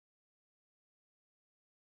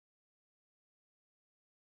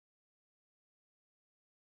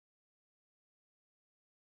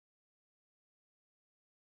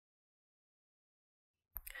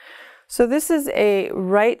So this is a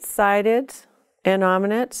right-sided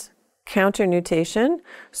innominate counternutation.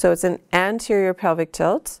 So it's an anterior pelvic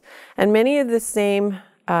tilt. And many of the same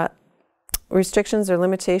restrictions or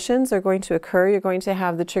limitations are going to occur. You're going to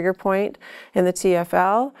have the trigger point in the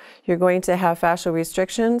TFL. You're going to have fascial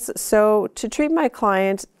restrictions. So to treat my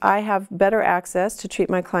client, I have better access to treat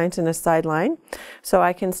my client in a sideline. So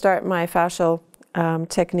I can start my fascial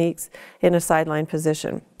techniques in a sideline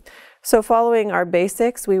position. So following our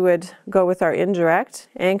basics, we would go with our indirect,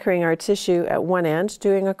 anchoring our tissue at one end,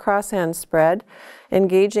 doing a cross-hand spread,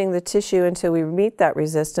 engaging the tissue until we meet that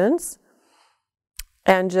resistance,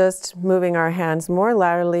 and just moving our hands more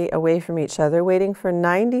laterally away from each other, waiting for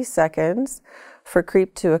 90 seconds for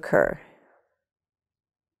creep to occur.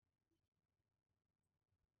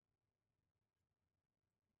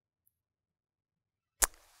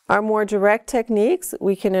 Our more direct techniques,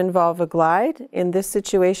 we can involve a glide. In this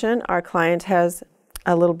situation, our client has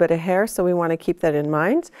a little bit of hair, so we want to keep that in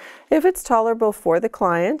mind. If it's tolerable for the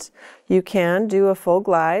client, you can do a full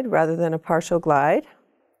glide rather than a partial glide,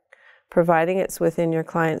 providing it's within your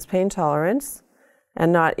client's pain tolerance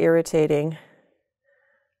and not irritating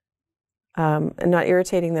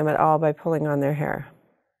them at all by pulling on their hair.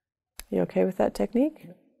 You okay with that technique?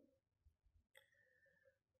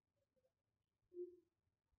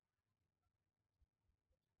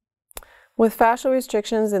 With fascial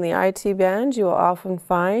restrictions in the IT band, you will often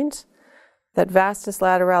find that vastus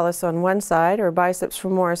lateralis on one side or biceps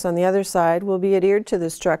femoris on the other side will be adhered to the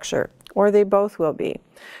structure, or they both will be.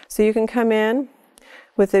 So you can come in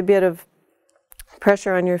with a bit of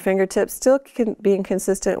pressure on your fingertips, still being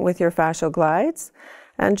consistent with your fascial glides,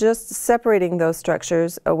 and just separating those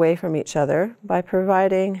structures away from each other by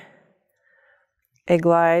providing a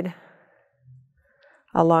glide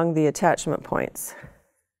along the attachment points.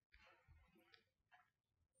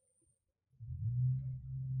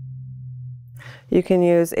 You can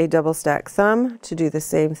use a double stack thumb to do the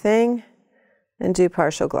same thing and do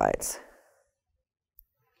partial glides.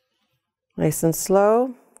 Nice and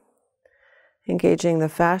slow, engaging the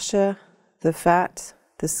fascia, the fat,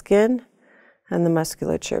 the skin, and the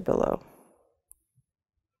musculature below.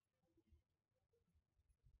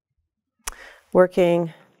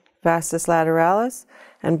 Working vastus lateralis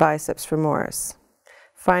and biceps femoris.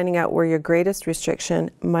 Finding out where your greatest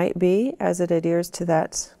restriction might be as it adheres to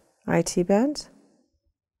that IT band.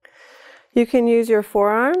 You can use your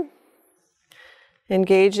forearm,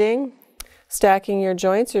 engaging, stacking your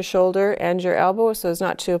joints, your shoulder and your elbow so as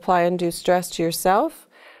not to apply undue stress to yourself.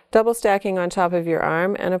 Double stacking on top of your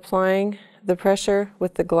arm and applying the pressure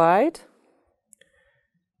with the glide.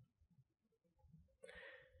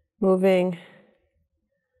 Moving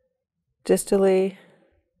distally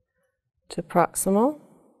to proximal.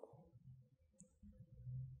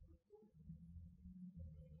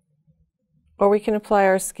 Or we can apply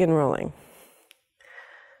our skin rolling.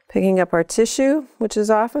 Picking up our tissue, which is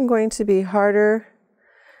often going to be harder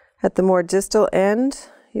at the more distal end.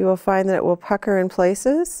 You will find that it will pucker in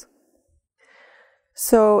places.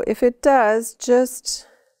 So if it does, just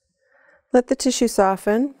let the tissue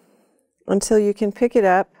soften until you can pick it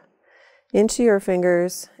up into your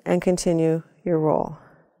fingers and continue your roll.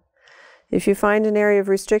 If you find an area of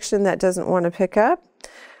restriction that doesn't want to pick up,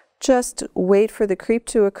 just wait for the creep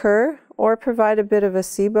to occur or provide a bit of a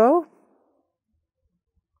SIBO,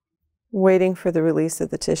 waiting for the release of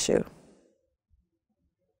the tissue.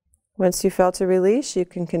 Once you felt a release, you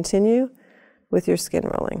can continue with your skin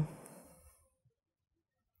rolling.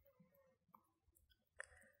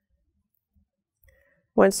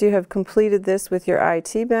 Once you have completed this with your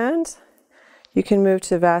IT band, you can move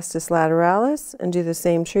to vastus lateralis and do the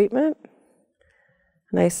same treatment,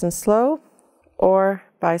 nice and slow, or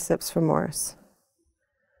biceps femoris.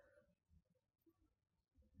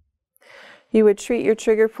 You would treat your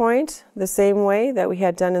trigger point the same way that we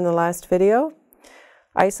had done in the last video,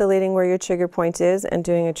 isolating where your trigger point is and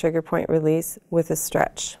doing a trigger point release with a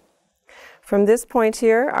stretch. From this point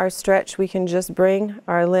here, our stretch, we can just bring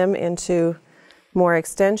our limb into more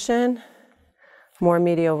extension, more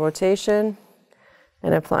medial rotation,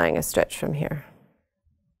 and applying a stretch from here.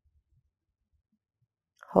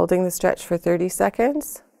 Holding the stretch for 30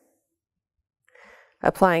 seconds.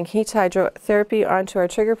 Applying heat hydrotherapy onto our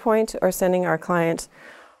trigger point or sending our client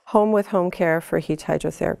home with home care for heat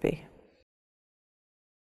hydrotherapy.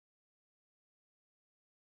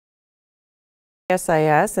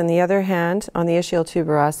 SIS, and the other hand on the ischial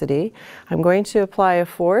tuberosity, I'm going to apply a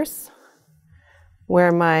force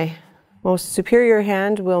where my most superior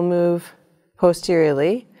hand will move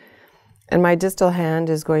posteriorly and my distal hand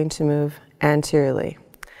is going to move anteriorly.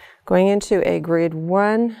 Going into a grade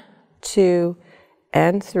 1, 2,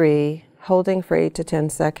 and 3, holding for 8 to 10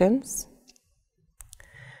 seconds.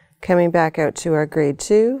 Coming back out to our grade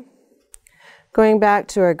 2, going back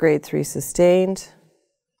to our grade 3 sustained,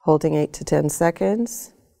 holding 8 to 10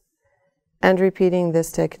 seconds, and repeating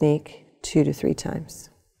this technique 2 to 3 times.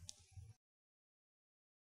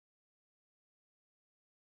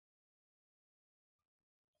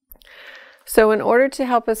 So in order to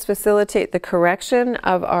help us facilitate the correction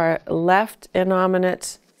of our left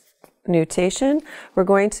innominate nutation, we're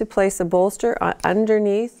going to place a bolster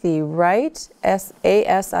underneath the right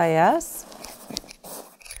ASIS.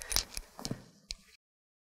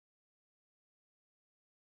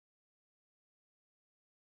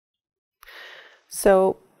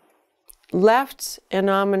 So left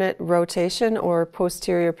innominate rotation or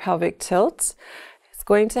posterior pelvic tilt is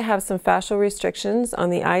going to have some fascial restrictions on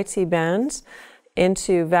the IT band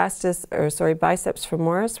into biceps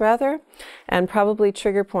femoris and probably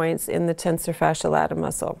trigger points in the tensor fascia lata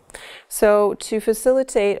muscle. So to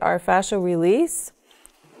facilitate our fascial release,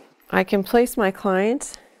 I can place my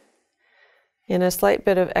client in a slight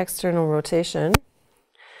bit of external rotation,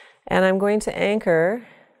 and I'm going to anchor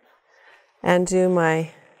and do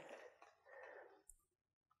my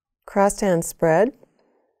crossed hand spread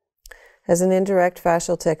as an indirect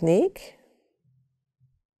fascial technique,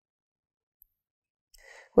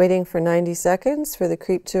 waiting for 90 seconds for the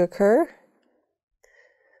creep to occur,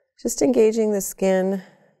 just engaging the skin,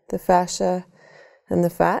 the fascia, and the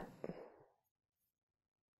fat.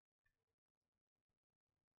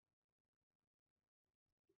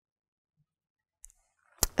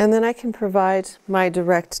 And then I can provide my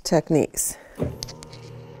direct techniques.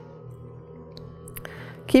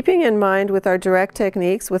 Keeping in mind with our direct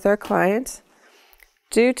techniques with our client,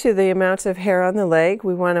 due to the amount of hair on the leg,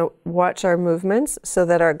 we want to watch our movements so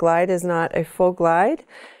that our glide is not a full glide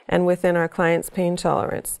and within our client's pain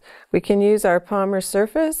tolerance. We can use our palmar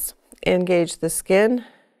surface, engage the skin,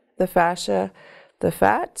 the fascia, the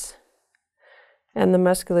fat, and the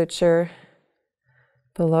musculature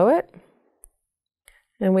below it.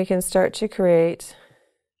 And we can start to create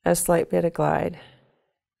a slight bit of glide.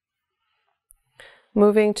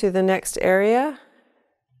 Moving to the next area,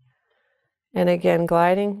 and again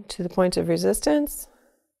gliding to the point of resistance,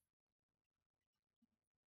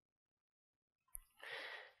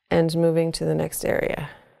 and moving to the next area.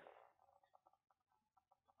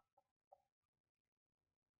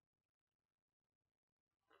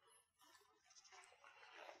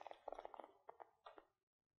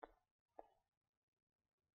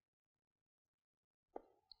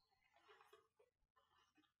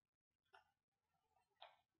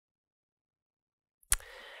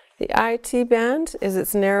 The IT band is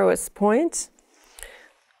its narrowest point,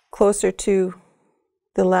 closer to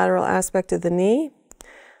the lateral aspect of the knee.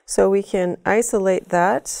 So we can isolate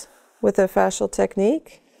that with a fascial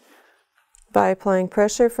technique by applying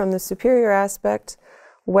pressure from the superior aspect,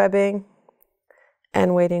 webbing,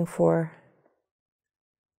 and waiting for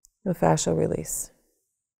the fascial release.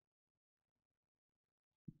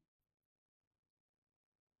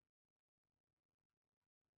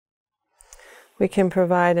 We can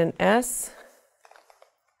provide an S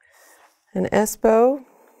bow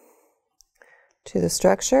to the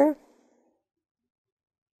structure.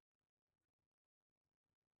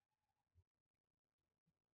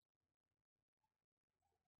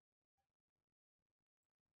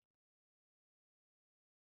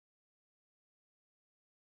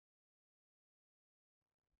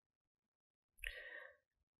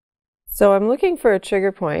 So I'm looking for a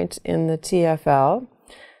trigger point in the TFL.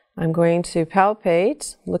 I'm going to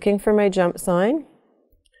palpate, looking for my jump sign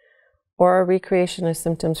or a recreation of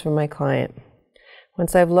symptoms from my client.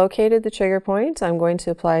 Once I've located the trigger point, I'm going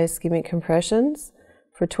to apply ischemic compressions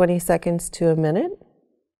for 20 seconds to a minute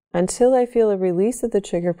until I feel a release of the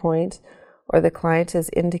trigger point or the client has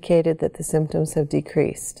indicated that the symptoms have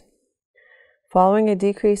decreased. Following a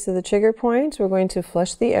decrease of the trigger point, we're going to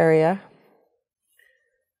flush the area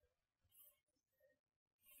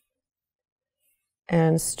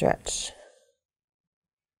and stretch.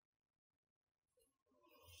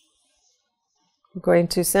 We're going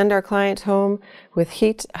to send our client home with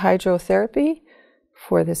heat hydrotherapy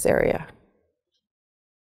for this area.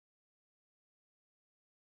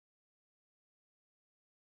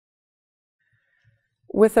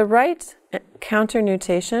 With a right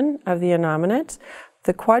counternutation of the innominate,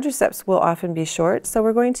 the quadriceps will often be short, so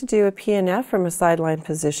we're going to do a PNF from a sideline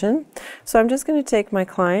position. So I'm just going to take my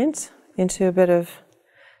client into a bit of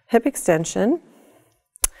hip extension,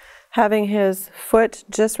 having his foot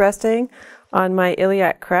just resting on my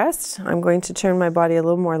iliac crest. I'm going to turn my body a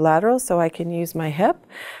little more lateral so I can use my hip.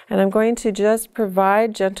 And I'm going to just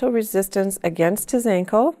provide gentle resistance against his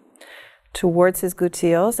ankle towards his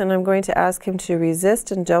gluteals. And I'm going to ask him to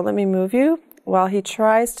resist and don't let me move you while he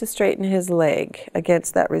tries to straighten his leg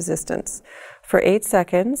against that resistance for 8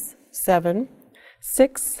 seconds. 7,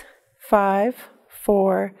 6, 5,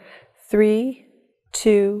 4, 3,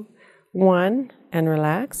 2, 1, and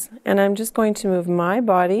relax. And I'm just going to move my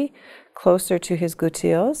body closer to his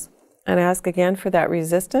gluteals and ask again for that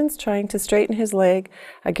resistance, trying to straighten his leg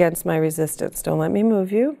against my resistance. Don't let me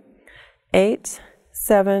move you. 8,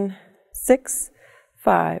 7, 6,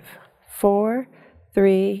 5, 4,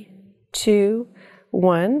 3, 2,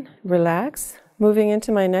 1. Relax. Moving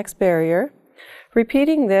into my next barrier.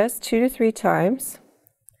 Repeating this 2 to 3 times.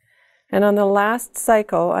 And on the last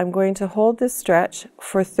cycle, I'm going to hold this stretch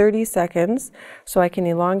for 30 seconds so I can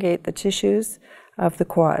elongate the tissues of the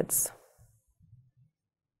quads.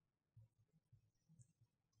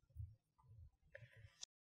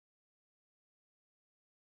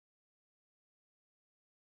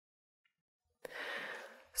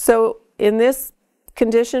 So in this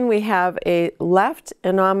condition, we have a left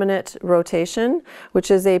innominate rotation, which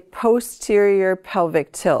is a posterior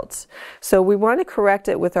pelvic tilt. So we want to correct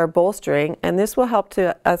it with our bolstering, and this will help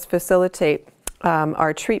us facilitate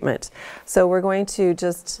our treatment. So we're going to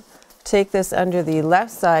just take this under the left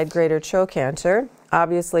side greater trochanter.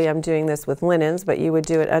 Obviously, I'm doing this with linens, but you would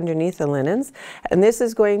do it underneath the linens. And this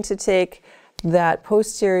is going to take that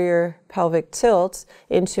posterior pelvic tilt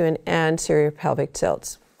into an anterior pelvic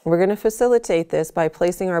tilt. We're going to facilitate this by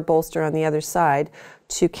placing our bolster on the other side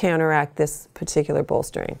to counteract this particular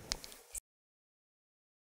bolstering.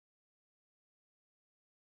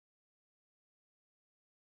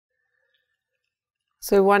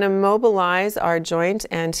 So we want to mobilize our joint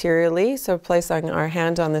anteriorly, so placing our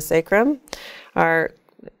hand on the sacrum, our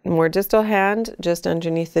more distal hand just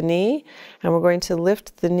underneath the knee, and we're going to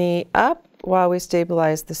lift the knee up while we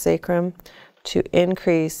stabilize the sacrum to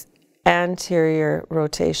increase anterior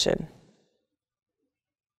rotation.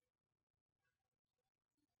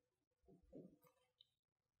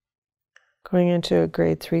 Going into a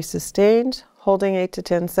grade 3 sustained, holding 8 to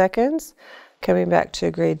 10 seconds, coming back to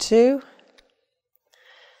a grade 2,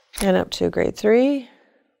 and up to a grade 3,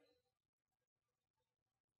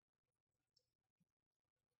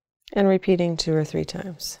 and repeating 2 or 3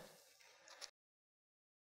 times.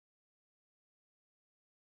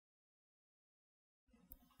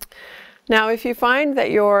 Now, if you find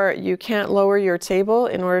that you can't lower your table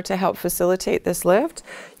in order to help facilitate this lift,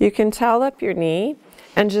 you can towel up your knee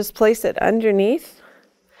and just place it underneath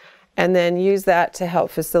and then use that to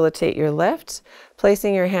help facilitate your lift,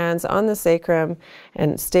 placing your hands on the sacrum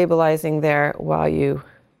and stabilizing there while you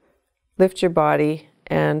lift your body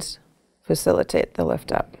and facilitate the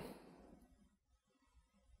lift up.